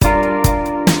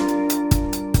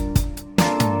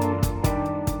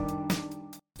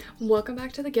Welcome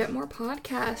back to the Get More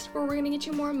podcast, where we're going to get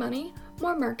you more money,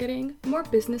 more marketing, more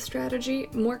business strategy,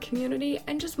 more community,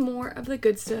 and just more of the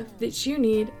good stuff that you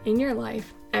need in your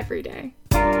life every day.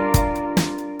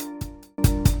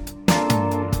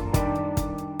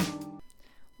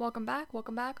 Welcome back.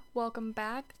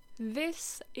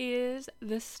 This is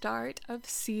the start of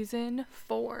season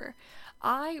 4.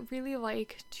 I really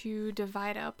like to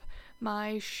divide up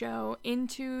my show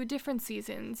into different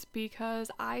seasons because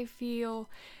I feel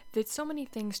that so many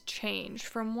things change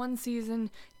from one season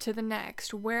to the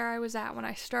next. Where I was at when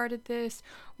I started this,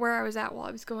 where I was at while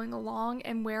I was going along,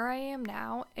 and where I am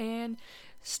now, and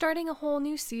starting a whole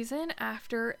new season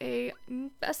after a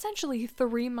essentially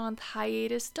 3-month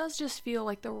hiatus does just feel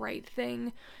like the right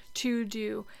thing to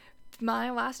do. My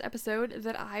last episode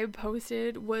that I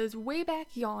posted was way back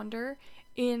yonder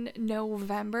in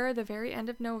November, the very end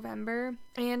of November,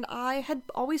 and I had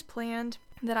always planned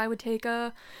that I would take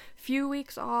a few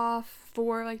weeks off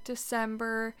for like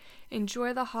December,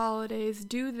 enjoy the holidays,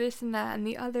 do this and that and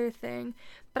the other thing,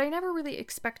 but I never really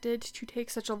expected to take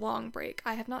such a long break.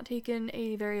 I have not taken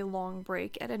a very long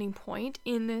break at any point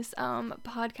in this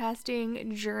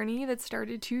podcasting journey that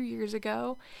started 2 years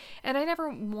ago, and I never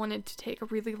wanted to take a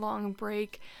really long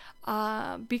break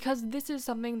because this is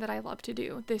something that I love to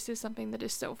do. This is something that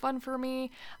is so fun for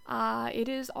me. It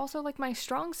is also like my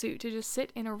strong suit to just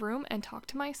sit in a room and talk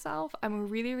to myself. I'm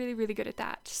really, really, really good at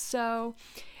that. So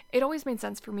it always made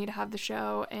sense for me to have the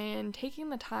show, and taking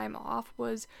the time off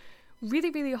was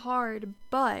really, really hard,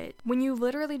 but when you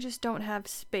literally just don't have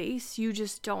space, you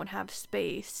just don't have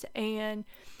space. And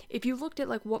if you looked at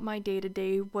like what my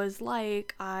day-to-day was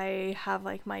like, I have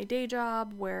like my day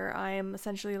job where I am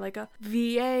essentially like a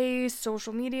VA,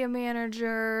 social media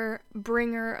manager,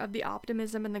 bringer of the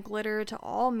optimism and the glitter to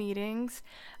all meetings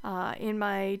in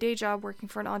my day job, working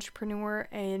for an entrepreneur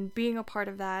and being a part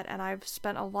of that. And I've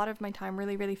spent a lot of my time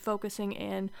really, really focusing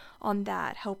in on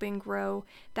that, helping grow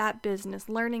that business,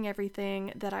 learning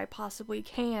everything that I possibly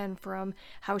can from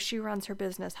how she runs her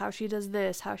business, how she does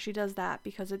this, how she does that,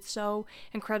 because it's so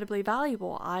incredibly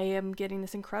valuable. I am getting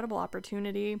this incredible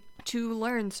opportunity to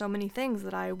learn so many things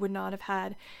that I would not have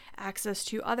had access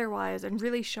to otherwise, and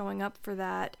really showing up for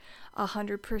that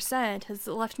 100% has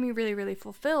left me really, really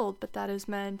fulfilled. But that has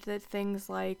meant that things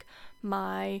like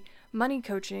my money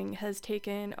coaching has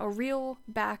taken a real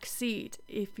back seat.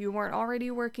 If you weren't already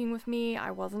working with me,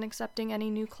 I wasn't accepting any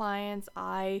new clients.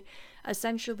 I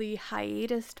essentially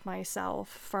hiatused myself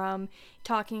from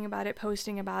talking about it,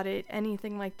 posting about it,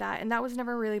 anything like that, and that was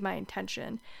never really my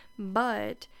intention.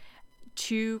 But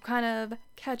to kind of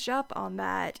catch up on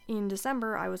that, in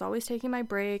December, I was always taking my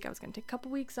break. I was going to take a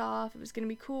couple weeks off. It was going to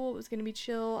be cool. It was going to be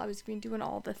chill. I was going to be doing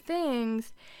all the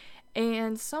things.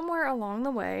 And somewhere along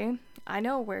the way,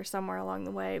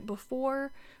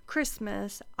 before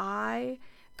Christmas, I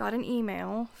got an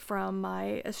email from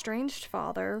my estranged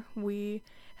father. We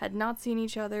had not seen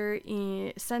each other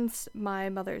since my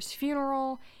mother's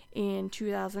funeral in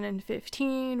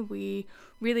 2015. We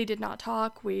really did not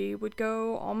talk. We would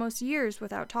go almost years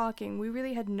without talking. We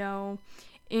really had no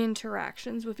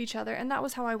interactions with each other, and that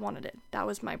was how I wanted it. That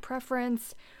was my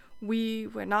preference. We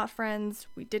were not friends.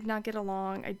 We did not get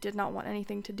along. I did not want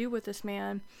anything to do with this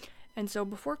man. And so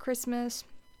before Christmas,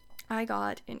 I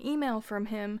got an email from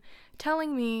him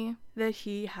telling me that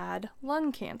he had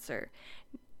lung cancer.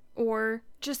 Or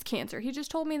just cancer. He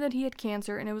just told me that he had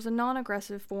cancer, and it was a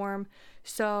non-aggressive form.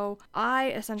 So I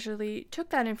essentially took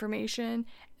that information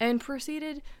and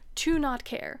proceeded to not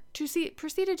care.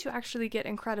 Proceeded to actually get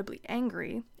incredibly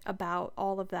angry about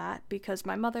all of that, because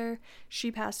my mother,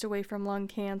 she passed away from lung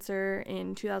cancer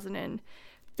in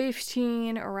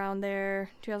 2015, around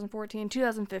there,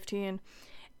 2015,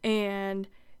 and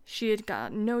she had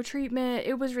gotten no treatment.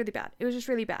 It was really bad. It was just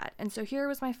really bad. And so here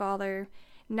was my father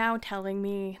now telling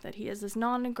me that he has this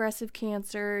non-aggressive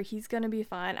cancer, he's gonna be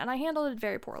fine, and I handled it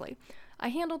very poorly. I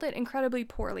handled it incredibly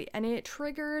poorly, and it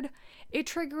triggered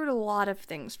a lot of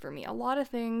things for me. A lot of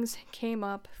things came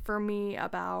up for me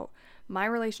about my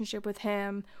relationship with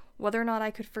him, whether or not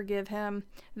I could forgive him,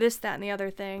 this, that, and the other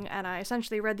thing, and I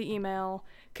essentially read the email,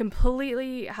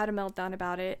 completely had a meltdown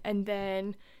about it, and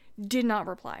then did not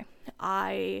reply.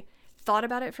 I thought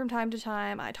about it from time to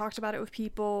time. I talked about it with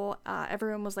people.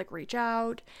 Everyone was like, reach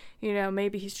out.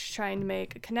 Maybe he's just trying to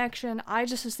make a connection. I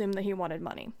just assumed that he wanted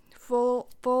money.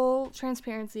 Full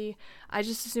transparency. I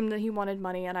just assumed that he wanted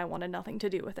money, and I wanted nothing to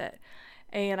do with it.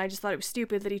 And I just thought it was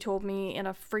stupid that he told me in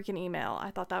a freaking email. I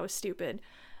thought that was stupid.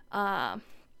 And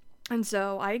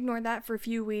so I ignored that for a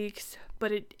few weeks,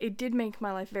 but it did make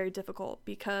my life very difficult,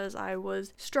 because I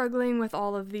was struggling with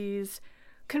all of these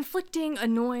conflicting,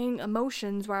 annoying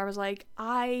emotions where I was like,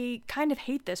 I kind of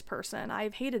hate this person.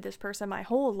 I've hated this person my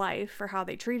whole life for how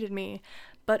they treated me,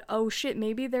 but oh shit,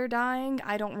 maybe they're dying.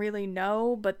 I don't really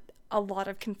know, but a lot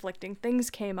of conflicting things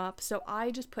came up, so I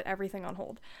just put everything on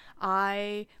hold.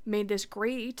 I made this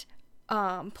great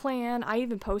plan. I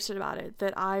even posted about it,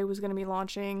 that I was going to be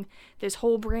launching this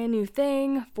whole brand new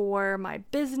thing for my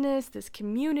business, this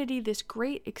community, this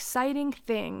great exciting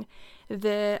thing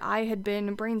that I had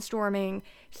been brainstorming,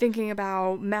 thinking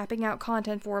about, mapping out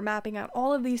content for, mapping out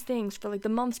all of these things for like the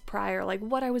months prior, like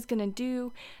what I was going to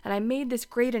do. And I made this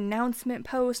great announcement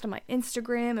post on my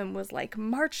Instagram and was like,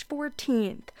 March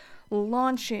 14th,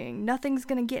 launching, nothing's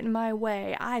going to get in my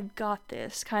way, I've got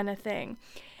this kind of thing.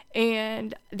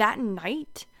 And that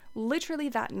night, literally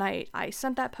that night, I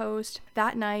sent that post.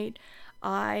 That night,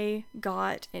 I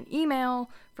got an email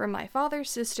from my father's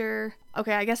sister.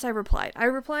 Okay, I guess I replied. I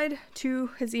replied to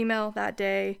his email that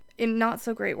day in not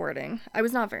so great wording. I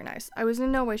was not very nice. I was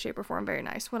in no way, shape, or form very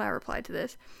nice when I replied to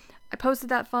this. I posted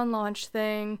that fun launch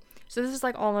thing. So this is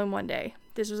like all in one day.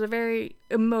 This was a very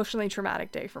emotionally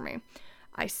traumatic day for me.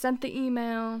 I sent the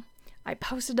email. I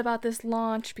posted about this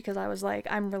launch because I was like,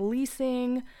 I'm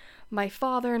releasing my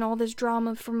father and all this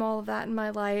drama from all of that in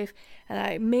my life. And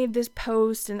I made this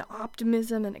post and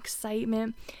optimism and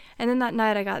excitement. And then that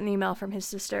night I got an email from his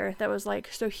sister that was like,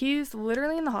 so he's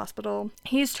literally in the hospital.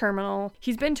 He's terminal.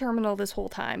 He's been terminal this whole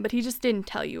time, but he just didn't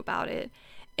tell you about it.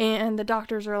 And the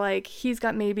doctors are like, he's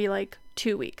got maybe like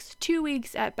 2 weeks. 2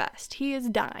 weeks at best. He is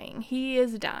dying. He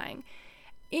is dying.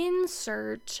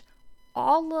 Insert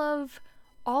all of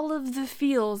the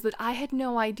feels that I had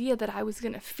no idea that I was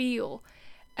going to feel,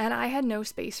 and I had no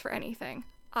space for anything.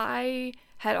 I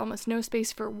had almost no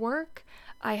space for work.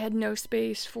 I had no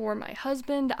space for my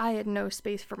husband. I had no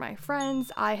space for my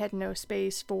friends. I had no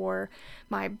space for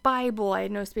my Bible. I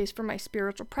had no space for my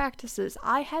spiritual practices.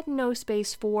 I had no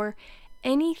space for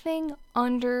anything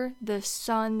under the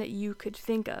sun that you could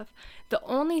think of. The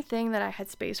only thing that I had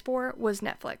space for was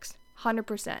Netflix.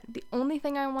 100%. The only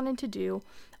thing I wanted to do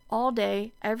all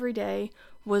day, every day,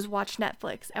 was watch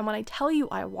Netflix. And when I tell you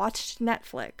I watched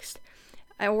Netflix,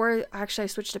 I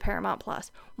switched to Paramount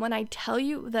Plus. When I tell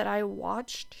you that I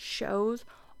watched shows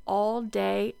all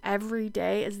day, every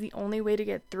day is the only way to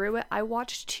get through it, I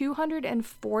watched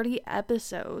 240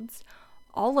 episodes,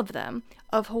 all of them,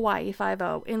 of Hawaii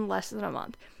Five-0 in less than a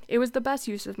month. It was the best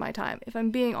use of my time. If I'm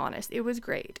being honest, it was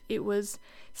great. It was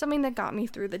something that got me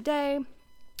through the day.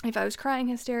 If I was crying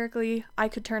hysterically, I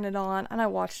could turn it on, and I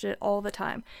watched it all the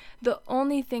time. The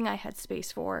only thing I had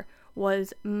space for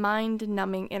was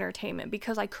mind-numbing entertainment,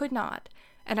 because I could not,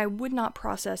 and I would not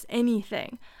process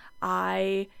anything.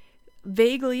 I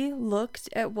vaguely looked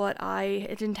at what I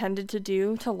had intended to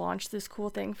do to launch this cool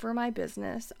thing for my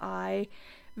business. I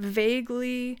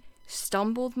vaguely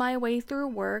stumbled my way through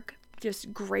work,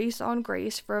 just grace on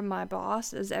grace from my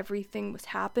boss as everything was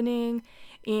happening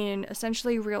in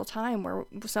essentially real time, where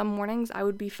some mornings I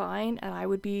would be fine and I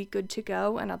would be good to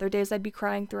go, and other days I'd be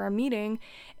crying through our meeting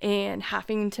and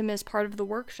having to miss part of the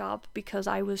workshop because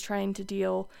I was trying to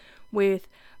deal with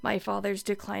my father's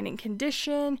declining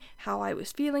condition, how I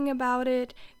was feeling about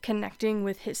it, connecting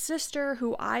with his sister,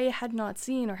 who I had not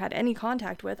seen or had any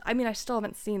contact with. I mean, I still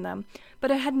haven't seen them,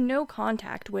 but I had no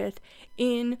contact with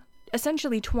in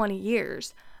essentially 20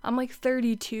 years. I'm like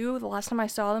 32. The last time I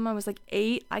saw them, I was like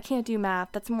 8. I can't do math.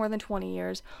 That's more than 20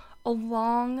 years. A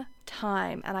long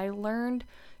time. And I learned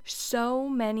so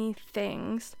many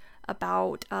things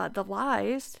about the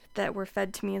lies that were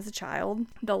fed to me as a child,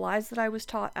 the lies that I was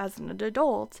taught as an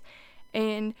adult,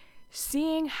 and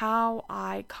seeing how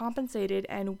I compensated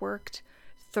and worked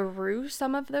through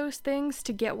some of those things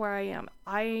to get where I am.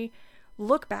 I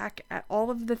look back at all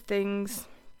of the things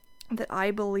that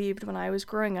I believed when I was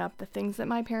growing up, the things that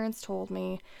my parents told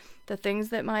me, the things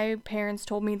that my parents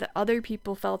told me that other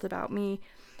people felt about me,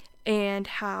 and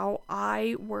how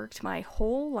I worked my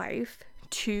whole life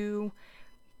to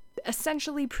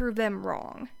essentially prove them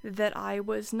wrong, that I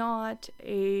was not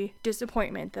a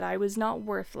disappointment, that I was not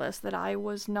worthless, that I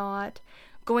was not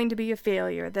going to be a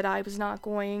failure, that I was not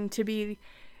going to be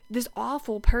this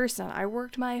awful person. I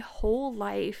worked my whole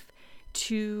life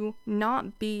to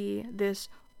not be this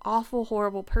awful,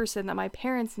 horrible person that my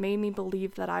parents made me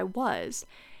believe that I was.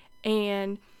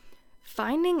 And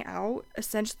finding out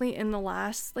essentially in the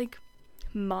last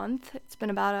month, it's been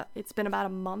about a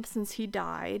month since he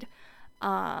died,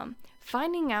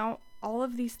 finding out all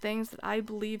of these things that I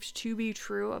believed to be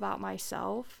true about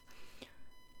myself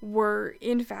were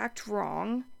in fact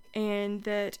wrong, and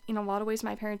that in a lot of ways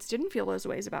my parents didn't feel those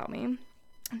ways about me.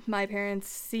 My parents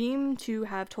seem to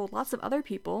have told lots of other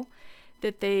people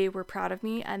that they were proud of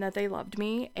me and that they loved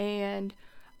me, and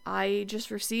I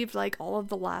just received like all of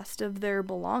the last of their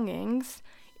belongings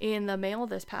in the mail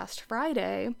this past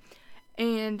Friday.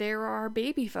 And there are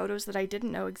baby photos that I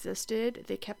didn't know existed.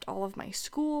 They kept all of my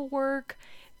schoolwork,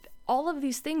 all of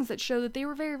these things that show that they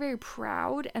were very, very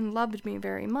proud and loved me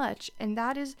very much. And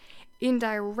that is in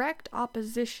direct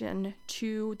opposition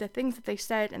to the things that they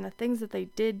said and the things that they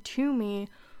did to me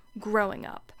growing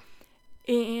up.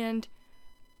 And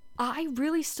I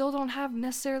really still don't have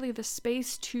necessarily the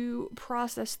space to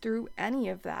process through any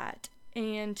of that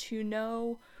and to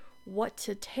know what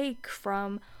to take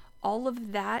from all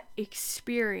of that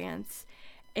experience.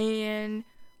 And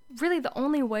really the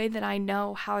only way that I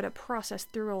know how to process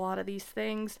through a lot of these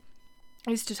things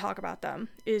is to talk about them,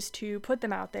 is to put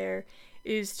them out there,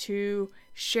 is to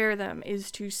share them,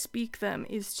 is to speak them,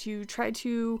 is to try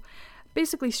to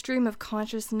basically stream of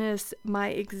consciousness my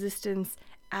existence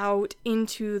out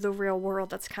into the real world.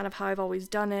 That's kind of how I've always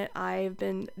done it. I've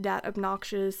been that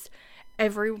obnoxious.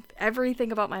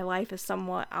 Everything about my life is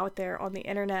somewhat out there on the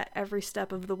internet every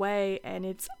step of the way, and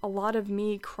it's a lot of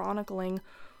me chronicling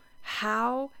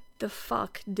how the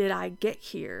fuck did I get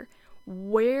here?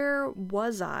 Where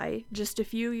was I just a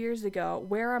few years ago?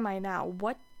 Where am I now?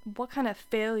 What kind of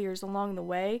failures along the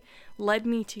way led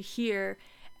me to here?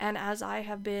 And as I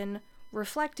have been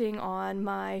reflecting on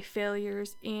my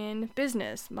failures in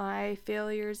business, my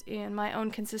failures in my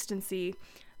own consistency,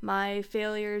 my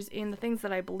failures in the things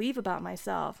that I believe about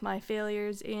myself, my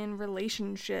failures in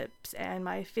relationships, and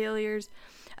my failures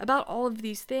about all of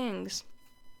these things,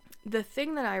 the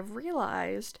thing that I've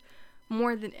realized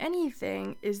more than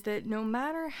anything is that no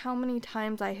matter how many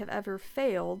times I have ever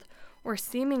failed, or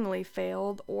seemingly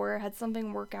failed, or had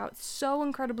something work out so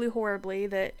incredibly horribly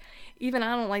that even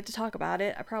I don't like to talk about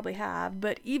it, I probably have,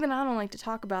 but even I don't like to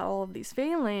talk about all of these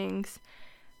failings,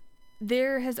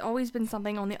 there has always been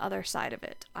something on the other side of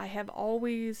it. I have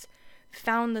always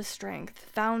found the strength,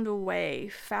 found a way,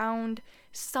 found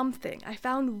something. I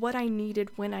found what I needed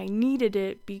when I needed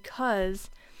it because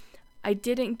I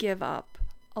didn't give up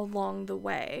along the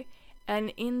way.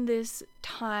 And in this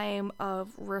time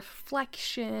of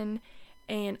reflection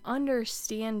and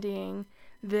understanding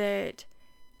that,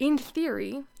 in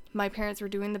theory, my parents were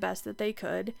doing the best that they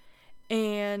could,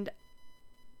 and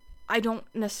I don't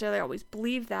necessarily always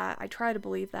believe that. I try to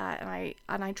believe that,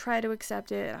 and I try to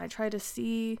accept it, and I try to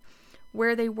see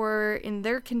where they were in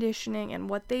their conditioning and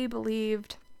what they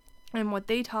believed and what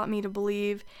they taught me to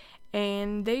believe.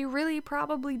 And they really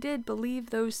probably did believe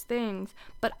those things,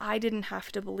 but I didn't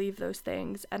have to believe those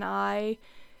things, and I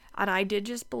did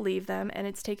just believe them, and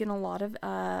it's taken a lot of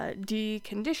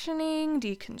deconditioning,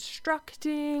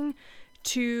 deconstructing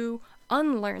to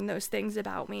unlearn those things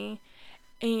about me.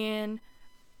 And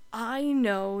I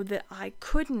know that I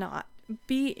could not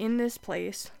be in this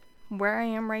place where I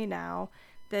am right now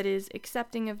that is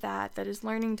accepting of that is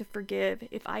learning to forgive,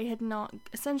 if I had not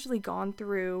essentially gone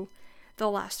through the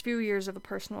last few years of a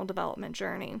personal development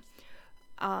journey.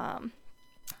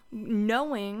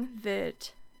 Knowing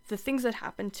that the things that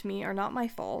happened to me are not my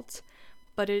fault,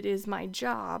 but it is my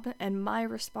job and my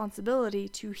responsibility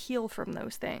to heal from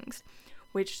those things,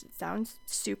 which sounds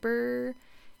super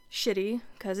shitty,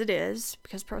 because it is,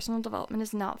 because personal development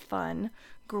is not fun.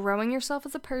 Growing yourself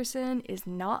as a person is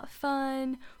not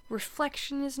fun.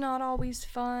 Reflection is not always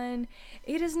fun.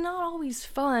 It is not always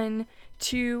fun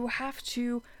to have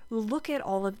to look at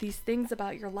all of these things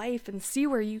about your life and see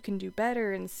where you can do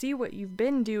better and see what you've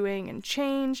been doing and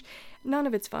change. None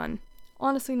of it's fun.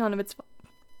 Honestly, none of it's fun.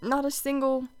 Not a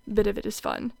single bit of it is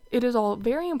fun. It is all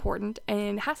very important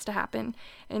and has to happen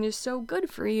and is so good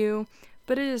for you,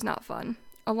 but it is not fun.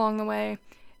 Along the way,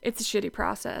 it's a shitty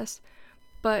process.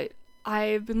 But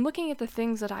I've been looking at the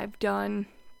things that I've done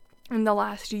in the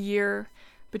last year,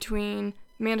 between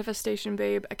Manifestation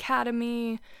Babe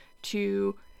Academy,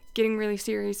 to getting really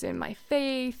serious in my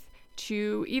faith,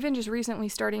 to even just recently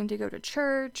starting to go to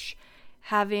church,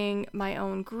 having my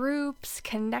own groups,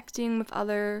 connecting with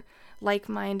other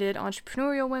like-minded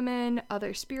entrepreneurial women,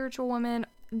 other spiritual women,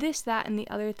 this, that, and the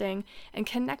other thing, and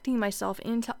connecting myself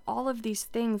into all of these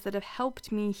things that have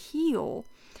helped me heal.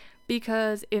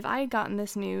 Because if I had gotten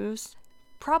this news,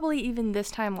 probably even this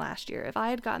time last year, if I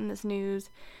had gotten this news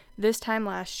this time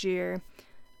last year,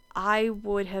 I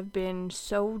would have been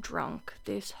so drunk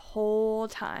this whole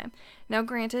time. Now,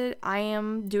 granted, I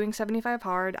am doing 75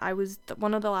 hard. I was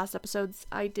one of the last episodes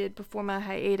I did before my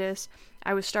hiatus.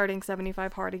 I was starting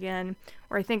 75 hard again,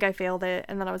 or I think I failed it,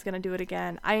 and then I was going to do it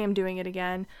again. I am doing it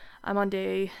again. I'm on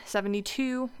day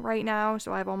 72 right now,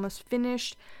 so I've almost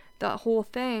finished the whole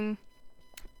thing,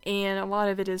 and a lot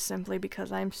of it is simply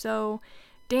because I'm so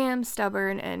damn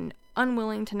stubborn and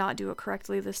unwilling to not do it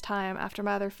correctly this time after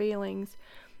my other failings,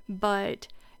 but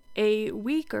a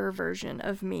weaker version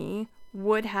of me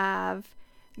would have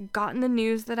gotten the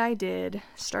news that I did,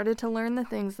 started to learn the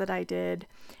things that I did,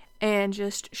 and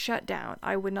just shut down.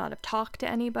 I would not have talked to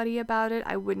anybody about it.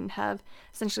 I wouldn't have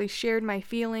essentially shared my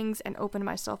feelings and opened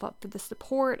myself up for the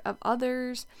support of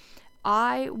others.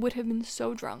 I would have been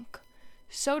so drunk,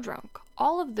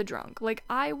 all of the drunk. Like,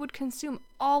 I would consume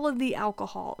all of the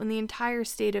alcohol in the entire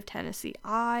state of Tennessee.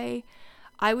 I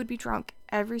would be drunk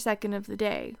every second of the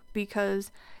day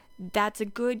because that's a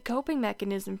good coping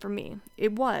mechanism for me.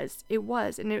 It was,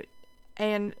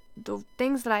 and the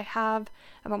things that I have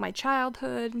about my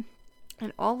childhood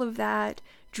and all of that,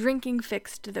 drinking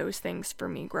fixed those things for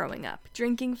me growing up.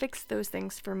 Drinking fixed those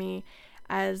things for me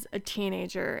as a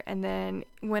teenager, and then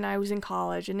when I was in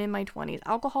college and in my 20s,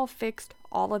 alcohol fixed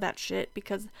all of that shit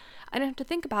because I didn't have to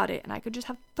think about it and I could just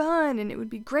have fun and it would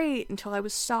be great until I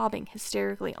was sobbing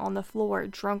hysterically on the floor,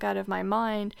 drunk out of my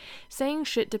mind, saying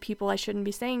shit to people I shouldn't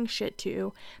be saying shit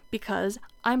to because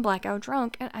I'm blackout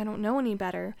drunk and I don't know any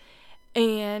better.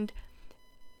 And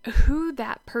who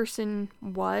that person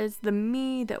was, the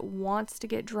me that wants to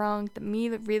get drunk, the me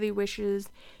that really wishes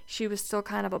she was still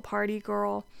kind of a party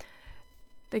girl,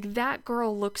 like, that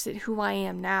girl looks at who I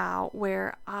am now,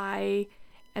 where I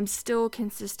am still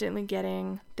consistently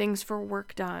getting things for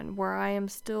work done, where I am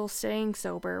still staying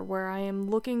sober, where I am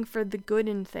looking for the good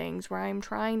in things, where I am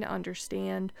trying to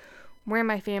understand where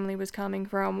my family was coming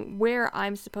from, where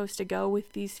I'm supposed to go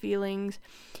with these feelings,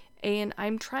 and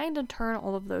I'm trying to turn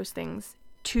all of those things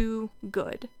to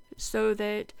good so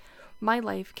that my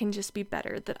life can just be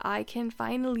better, that I can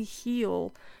finally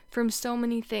heal from so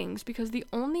many things, because the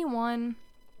only one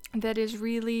that is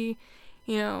really,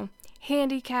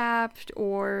 handicapped,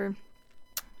 or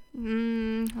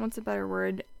what's a better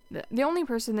word? The only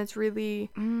person that's really,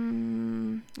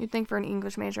 you'd think for an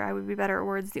English major I would be better at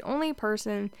words. The only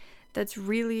person that's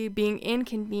really being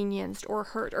inconvenienced or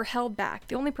hurt or held back,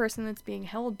 the only person that's being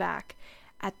held back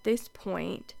at this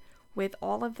point with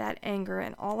all of that anger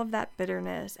and all of that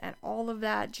bitterness and all of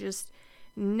that just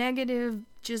negative,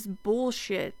 just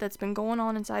bullshit that's been going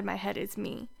on inside my head is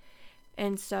me.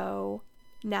 And so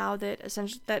now that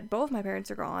essentially that both my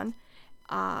parents are gone,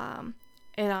 and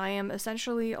I am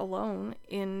essentially alone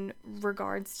in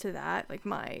regards to that, like,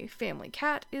 my family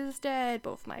cat is dead,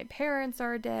 both my parents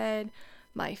are dead,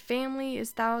 my family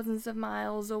is thousands of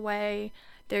miles away,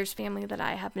 there's family that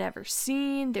I have never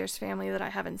seen, there's family that I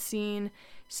haven't seen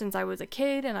since I was a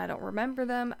kid and I don't remember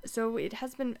them, so it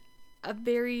has been a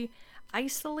very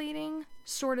isolating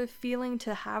sort of feeling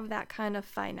to have that kind of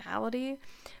finality,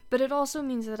 but it also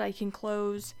means that I can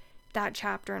close that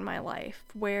chapter in my life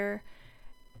where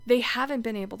they haven't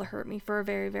been able to hurt me for a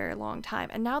very, very long time,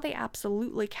 and now they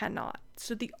absolutely cannot.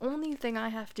 So the only thing I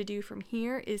have to do from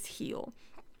here is heal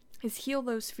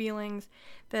those feelings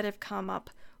that have come up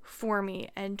for me,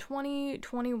 and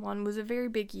 2021 was a very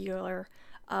big year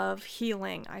of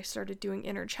healing. I started doing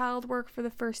inner child work for the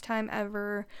first time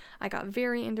ever. I got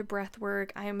very into breath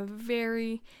work. I am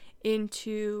very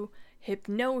into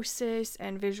hypnosis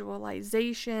and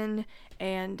visualization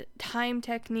and time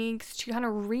techniques to kind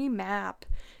of remap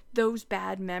those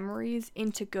bad memories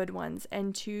into good ones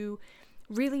and to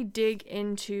really dig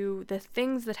into the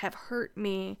things that have hurt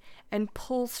me and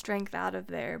pull strength out of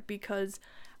there, because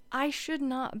I should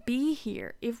not be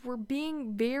here. If we're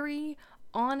being very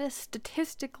honest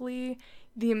statistically,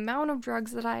 the amount of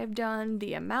drugs that I have done,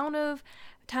 the amount of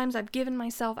times I've given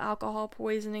myself alcohol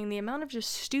poisoning, the amount of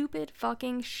just stupid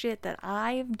fucking shit that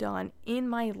I've done in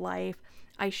my life,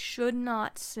 I should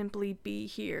not simply be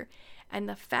here. And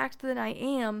the fact that I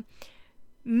am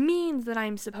means that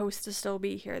I'm supposed to still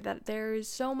be here, that there is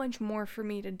so much more for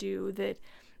me to do, that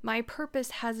my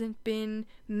purpose hasn't been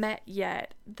met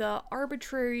yet. The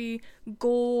arbitrary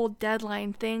goal,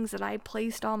 deadline things that I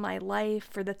placed on my life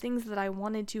for the things that I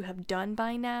wanted to have done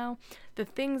by now, the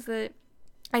things that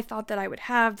I thought that I would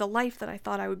have, the life that I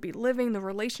thought I would be living, the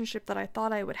relationship that I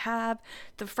thought I would have,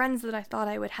 the friends that I thought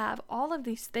I would have, all of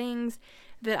these things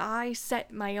that I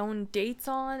set my own dates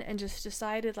on and just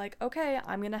decided, like, okay,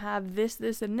 I'm gonna have this,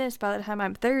 this, and this by the time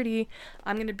I'm 30.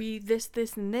 I'm gonna be this,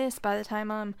 this, and this by the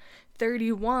time I'm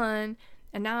 31.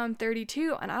 And now I'm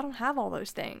 32 and I don't have all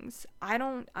those things. I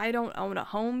don't own a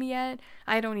home yet.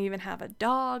 I don't even have a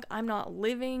dog. I'm not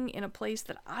living in a place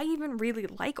that I even really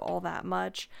like all that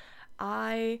much.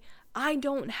 I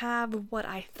don't have what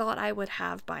I thought I would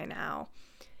have by now.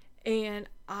 And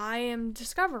I am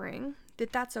discovering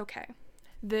that that's okay.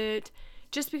 That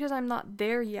just because I'm not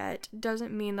there yet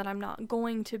doesn't mean that I'm not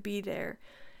going to be there.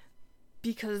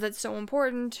 Because that's so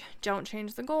important. Don't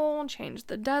change the goal, change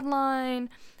the deadline.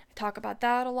 I talk about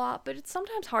that a lot, but it's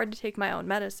sometimes hard to take my own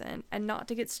medicine and not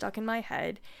to get stuck in my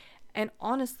head, and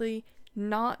honestly,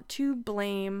 not to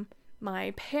blame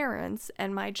my parents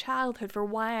and my childhood for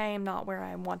why I am not where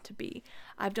I want to be.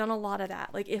 I've done a lot of that.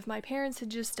 Like, if my parents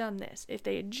had just done this, if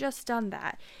they had just done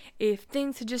that, if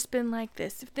things had just been like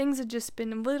this, if things had just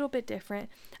been a little bit different,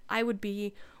 I would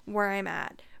be where I'm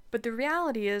at. But the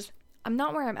reality is, I'm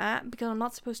not where I'm at because I'm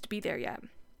not supposed to be there yet.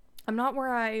 I'm not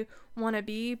where I want to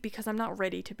be because I'm not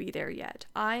ready to be there yet.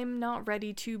 I'm not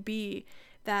ready to be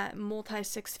that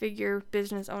multi-six-figure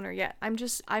business owner yet.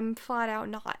 I'm flat out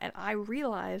not. And I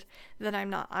realize that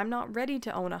I'm not. I'm not ready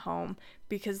to own a home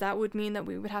because that would mean that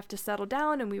we would have to settle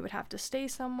down and we would have to stay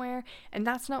somewhere. And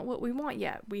that's not what we want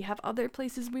yet. We have other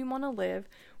places we want to live.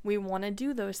 We want to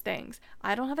do those things.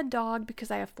 I don't have a dog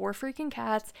because I have 4 freaking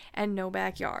cats and no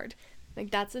backyard. Like,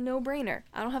 that's a no-brainer.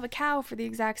 I don't have a cow for the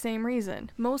exact same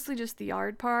reason. Mostly just the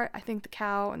yard part. I think the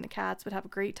cow and the cats would have a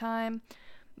great time.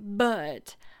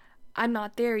 But I'm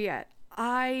not there yet.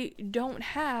 I don't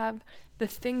have the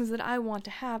things that I want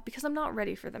to have because I'm not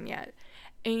ready for them yet.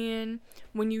 And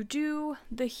when you do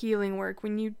the healing work,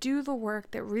 when you do the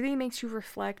work that really makes you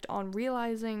reflect on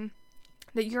realizing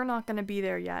that you're not going to be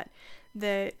there yet,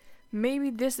 that maybe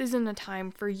this isn't a time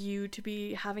for you to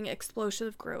be having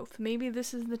explosive growth. Maybe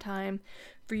this is the time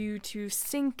for you to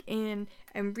sink in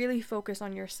and really focus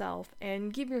on yourself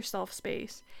and give yourself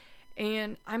space.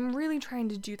 And I'm really trying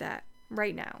to do that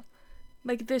right now.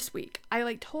 Like this week,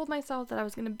 I told myself that I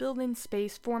was going to build in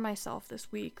space for myself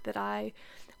this week, that I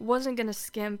wasn't going to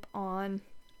skimp on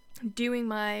doing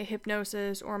my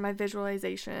hypnosis or my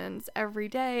visualizations every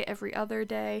day, every other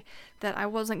day, that I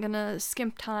wasn't going to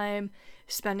skimp time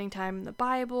spending time in the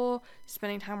Bible,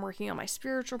 spending time working on my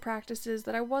spiritual practices,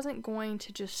 that I wasn't going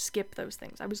to just skip those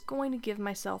things. I was going to give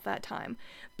myself that time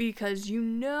because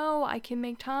I can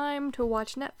make time to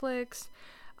watch Netflix.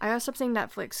 I gotta stop saying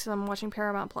Netflix, so I'm watching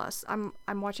Paramount Plus. I'm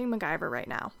watching MacGyver right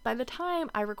now. By the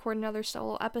time I record another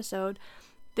solo episode,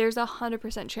 there's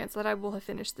 100% chance that I will have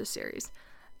finished this series.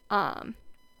 I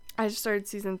just started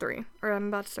season 3, or I'm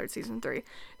about to start season 3.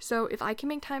 So if I can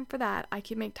make time for that, I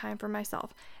can make time for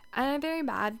myself. And I'm very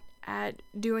bad at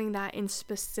doing that in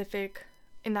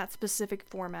that specific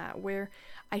format where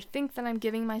I think that I'm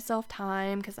giving myself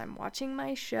time because I'm watching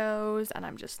my shows and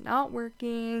I'm just not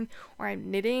working, or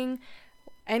I'm knitting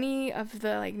any of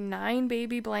the 9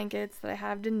 baby blankets that I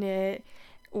have to knit,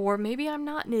 or maybe I'm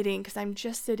not knitting because I'm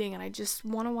just sitting and I just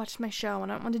want to watch my show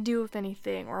and I don't want to deal with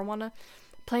anything, or I want to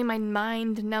play my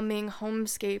mind-numbing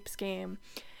Homescapes game.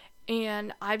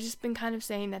 And I've just been kind of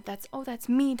saying that's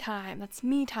me time.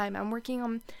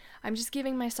 I'm just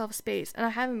giving myself space. And I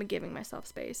haven't been giving myself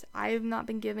space. I have not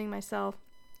been giving myself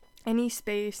any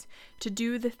space to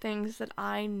do the things that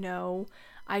I know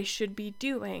I should be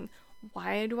doing.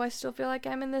 Why do I still feel like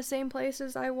I'm in the same place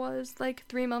as I was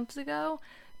 3 months ago?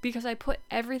 Because I put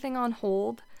everything on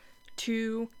hold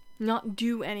to not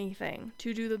do anything,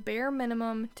 to do the bare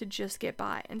minimum to just get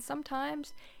by. And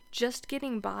sometimes just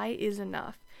getting by is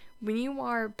enough. When you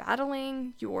are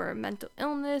battling your mental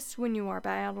illness, when you are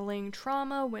battling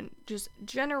trauma, when just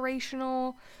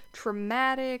generational,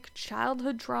 traumatic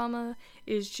childhood trauma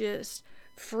is just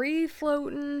free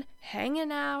floating,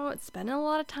 hanging out, spending a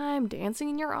lot of time dancing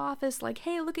in your office,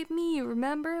 hey, look at me,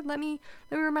 remember? Let me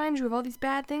remind you of all these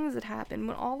bad things that happened.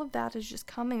 When all of that is just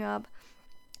coming up,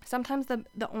 sometimes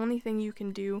the only thing you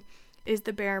can do is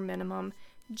the bare minimum.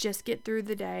 Just get through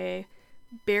the day,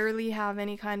 barely have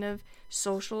any kind of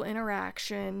social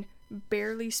interaction,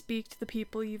 barely speak to the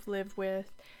people you've lived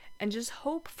with, and just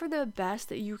hope for the best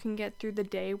that you can get through the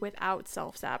day without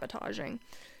self-sabotaging.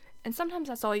 And sometimes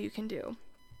that's all you can do.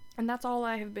 And that's all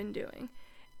I have been doing.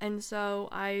 And so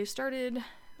I started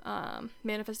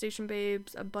Manifestation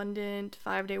Babes Abundant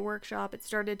 5-day workshop. It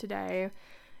started today,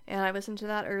 and I listened to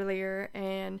that earlier,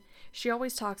 and she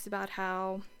always talks about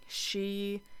how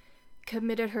she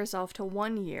committed herself to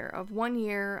 1 year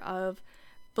of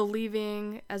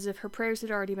believing as if her prayers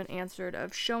had already been answered,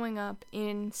 of showing up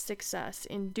in success,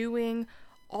 in doing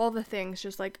all the things,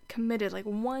 just committed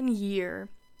 1 year.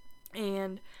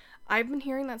 And I've been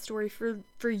hearing that story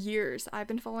for years. I've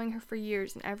been following her for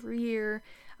years, and every year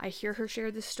I hear her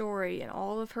share this story. In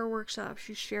all of her workshops,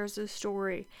 she shares this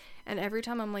story, and every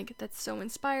time I'm like, that's so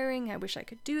inspiring, I wish I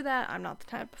could do that. I'm not the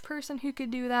type of person who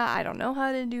could do that. I don't know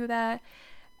how to do that.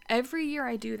 Every year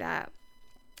I do that,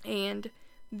 and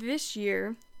this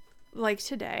year,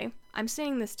 today, I'm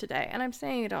saying this today, and I'm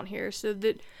saying it on here so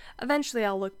that eventually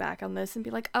I'll look back on this and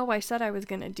be like, oh, I said I was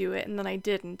gonna do it, and then I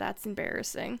didn't. That's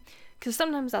embarrassing. Because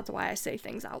sometimes that's why I say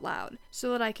things out loud,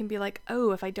 so that I can be like,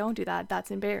 oh, if I don't do that,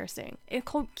 that's embarrassing. It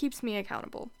keeps me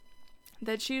accountable.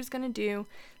 that she's going to do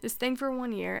this thing for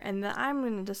 1 year, and that I'm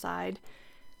going to decide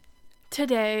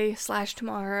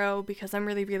today/tomorrow, because I'm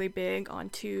really, really big on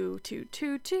 2, 2,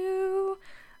 2, 2.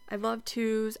 I love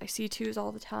 2s. I see 2s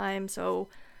all the time. So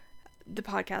the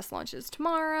podcast launches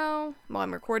tomorrow. Well,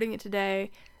 I'm recording it today.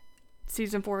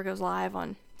 Season 4 goes live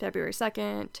on February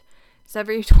 2nd. It's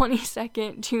February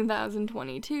 22nd,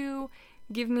 2022.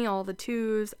 Give me all the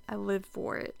 2s. I live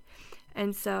for it.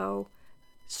 And so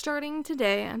starting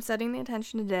today, I'm setting the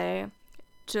intention today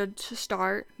to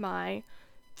start my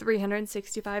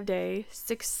 365-day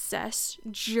success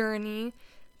journey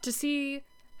to see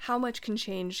how much can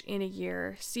change in a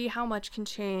year, see how much can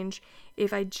change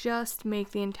if I just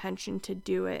make the intention to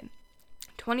do it.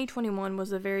 2021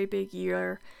 was a very big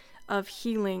year of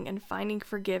healing and finding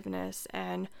forgiveness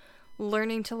and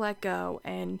learning to let go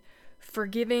and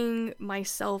forgiving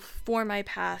myself for my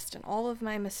past and all of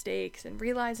my mistakes and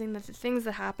realizing that the things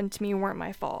that happened to me weren't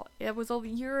my fault. It was a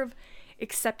year of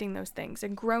accepting those things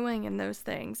and growing in those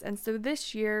things. And so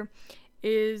this year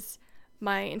is,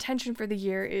 my intention for the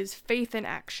year is faith in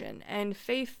action. And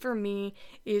faith for me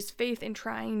is faith in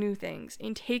trying new things,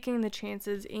 in taking the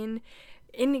chances, in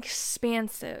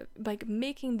expansive, like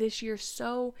making this year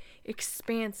so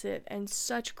expansive and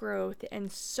such growth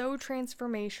and so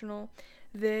transformational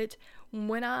that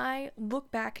when I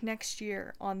look back next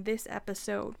year on this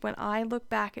episode, when I look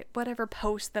back at whatever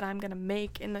post that I'm going to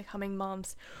make in the coming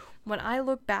months, when I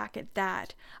look back at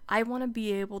that, I want to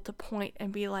be able to point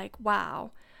and be like,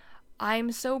 wow,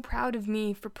 I'm so proud of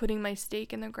me for putting my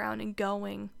stake in the ground and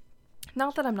going.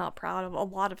 Not that I'm not proud of a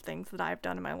lot of things that I've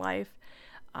done in my life.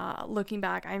 Looking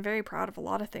back, I'm very proud of a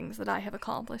lot of things that I have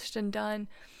accomplished and done,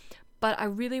 but I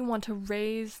really want to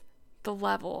raise the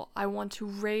level. I want to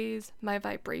raise my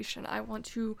vibration. I want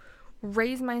to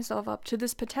raise myself up to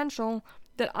this potential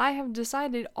that I have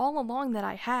decided all along that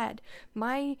I had.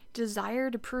 My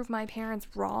desire to prove my parents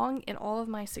wrong in all of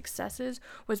my successes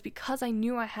was because I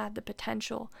knew I had the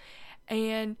potential.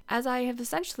 And as I have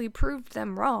essentially proved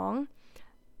them wrong,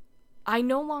 I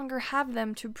no longer have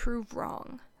them to prove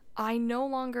wrong. I no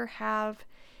longer have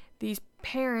these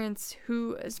parents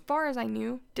who, as far as I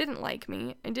knew, didn't like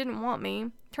me and didn't want me.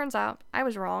 Turns out I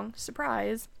was wrong.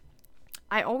 Surprise.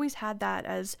 I always had that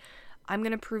as, I'm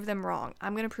going to prove them wrong.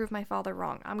 I'm going to prove my father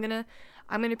wrong. I'm going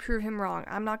to prove him wrong.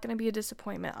 I'm not going to be a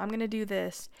disappointment. I'm going to do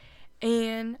this.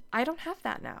 And I don't have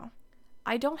that now.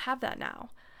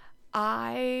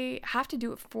 I have to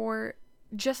do it for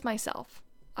just myself.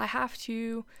 I have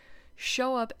to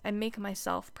show up and make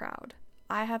myself proud.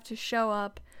 I have to show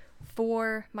up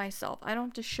for myself. I don't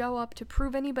have to show up to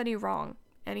prove anybody wrong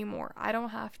anymore. I don't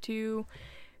have to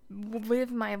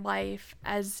live my life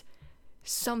as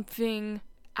something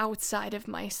outside of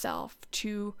myself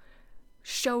to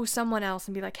show someone else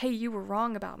and be like, hey, you were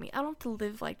wrong about me. I don't have to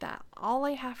live like that. All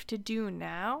I have to do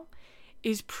now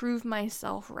is prove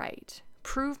myself right.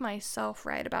 Prove myself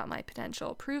right about my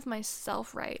potential. Prove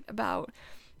myself right about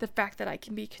the fact that I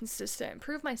can be consistent.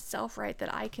 Prove myself right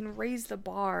that I can raise the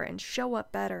bar and show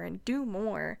up better and do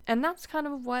more. And that's kind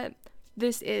of what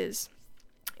this is.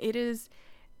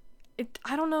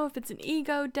 I don't know if it's an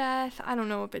ego death. I don't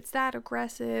know if it's that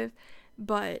aggressive,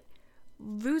 but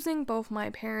losing both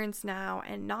my parents now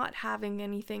and not having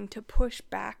anything to push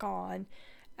back on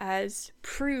as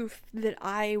proof that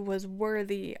I was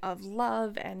worthy of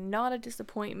love and not a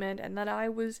disappointment and that I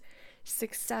was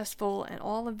successful and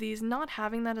all of these, not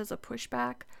having that as a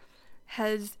pushback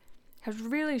has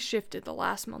really shifted the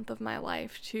last month of my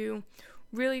life to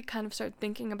really kind of start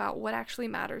thinking about what actually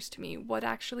matters to me, what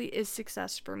actually is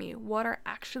success for me, what are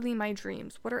actually my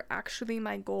dreams, what are actually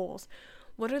my goals,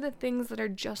 what are the things that are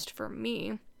just for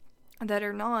me, that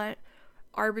are not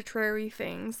arbitrary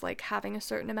things like having a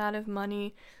certain amount of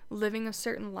money, living a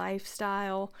certain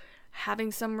lifestyle,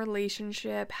 having some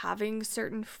relationship, having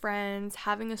certain friends,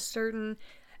 having a certain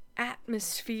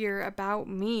atmosphere about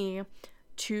me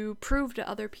to prove to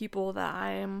other people that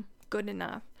I am good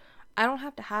enough. I don't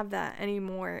have to have that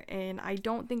anymore, and I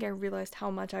don't think I realized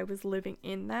how much I was living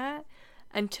in that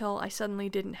until I suddenly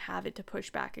didn't have it to push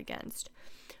back against.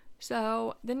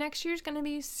 So the next year is going to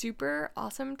be super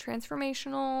awesome,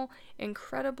 transformational,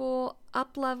 incredible,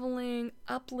 up-leveling,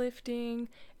 uplifting,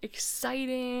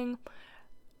 exciting,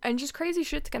 and just crazy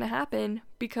shit's going to happen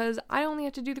because I only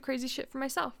have to do the crazy shit for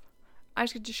myself. I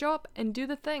just get to show up and do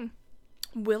the thing.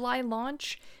 Will I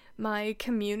launch my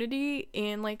community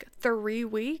in like 3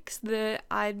 weeks that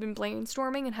I've been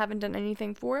brainstorming and haven't done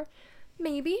anything for?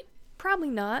 Maybe. Probably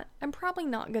not. I'm probably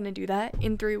not going to do that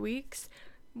in 3 weeks.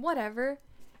 Whatever.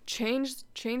 Change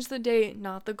the date,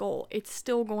 not the goal. It's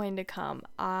still going to come.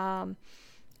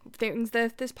 things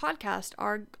that this podcast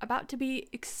are about to be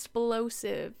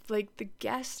explosive. Like the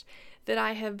guest that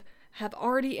I have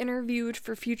already interviewed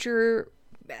for future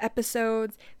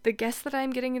episodes, the guest that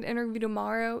I'm getting an interview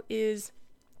tomorrow is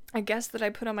a guest that I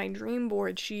put on my dream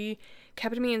board. She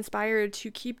kept me inspired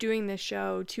to keep doing this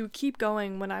show, to keep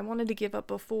going when I wanted to give up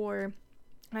before.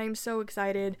 I'm so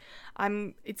excited.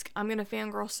 I'm gonna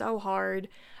fangirl so hard.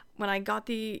 When I got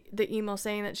the email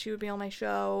saying that she would be on my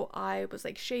show, I was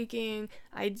like shaking.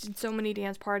 I did so many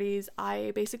dance parties.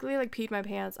 I basically like peed my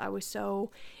pants. I was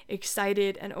so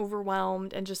excited and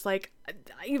overwhelmed, and just like,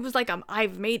 it was like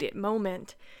I've made it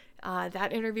moment.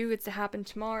 That interview gets to happen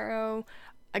tomorrow.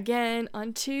 Again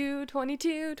on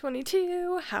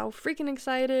 2/22/22. How freaking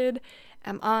excited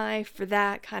am I for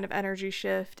that kind of energy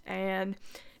shift, and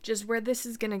just where this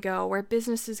is gonna go, where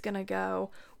business is gonna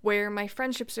go, where my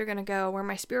friendships are gonna go, where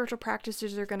my spiritual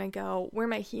practices are gonna go, where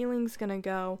my healing's gonna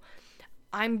go.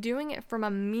 I'm doing it from a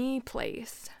me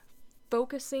place,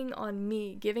 focusing on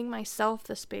me, giving myself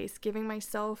the space, giving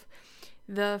myself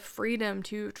the freedom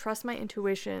to trust my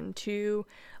intuition, to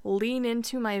lean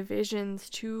into my visions,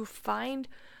 to find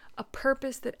a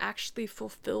purpose that actually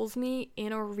fulfills me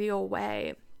in a real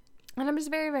way. And I'm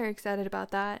just very, very excited about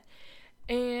that.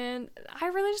 And I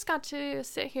really just got to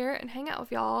sit here and hang out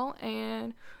with y'all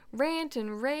and rant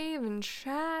and rave and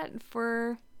chat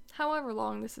for however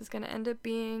long this is going to end up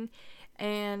being.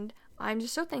 And I'm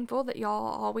just so thankful that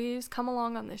y'all always come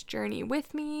along on this journey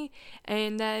with me,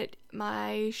 and that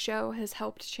my show has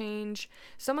helped change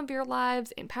some of your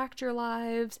lives, impact your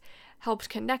lives, helped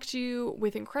connect you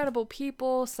with incredible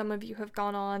people. Some of you have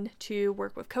gone on to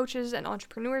work with coaches and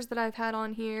entrepreneurs that I've had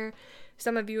on here.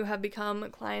 Some of you have become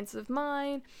clients of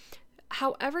mine.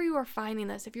 However you are finding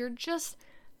this, if you're just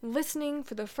listening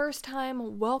for the first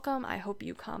time, welcome. I hope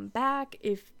you come back.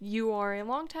 If you are a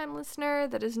longtime listener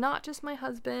that is not just my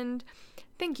husband,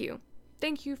 thank you.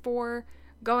 Thank you for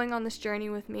going on this journey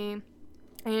with me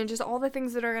and just all the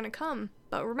things that are going to come.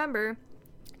 But remember,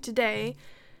 today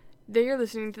that you're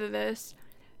listening to this,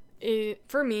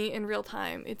 for me in real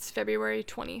time, it's February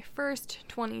 21st,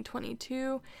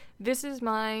 2022. This is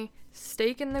my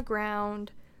stake in the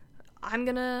ground. I'm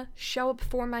going to show up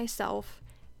for myself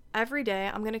every day.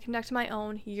 I'm going to conduct my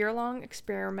own year-long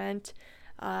experiment,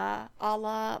 a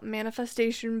la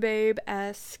Manifestation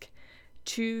Babe-esque,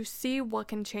 to see what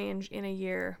can change in a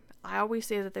year. I always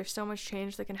say that there's so much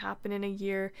change that can happen in a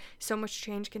year. So much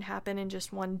change can happen in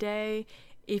just one day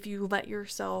if you let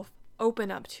yourself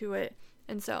open up to it.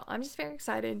 And so I'm just very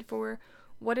excited for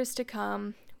what is to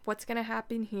come, what's going to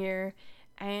happen here,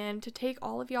 and to take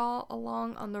all of y'all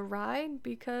along on the ride,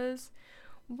 because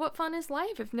what fun is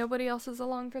life if nobody else is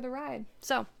along for the ride?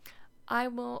 So I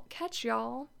will catch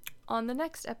y'all on the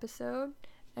next episode,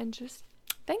 and just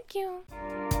thank you.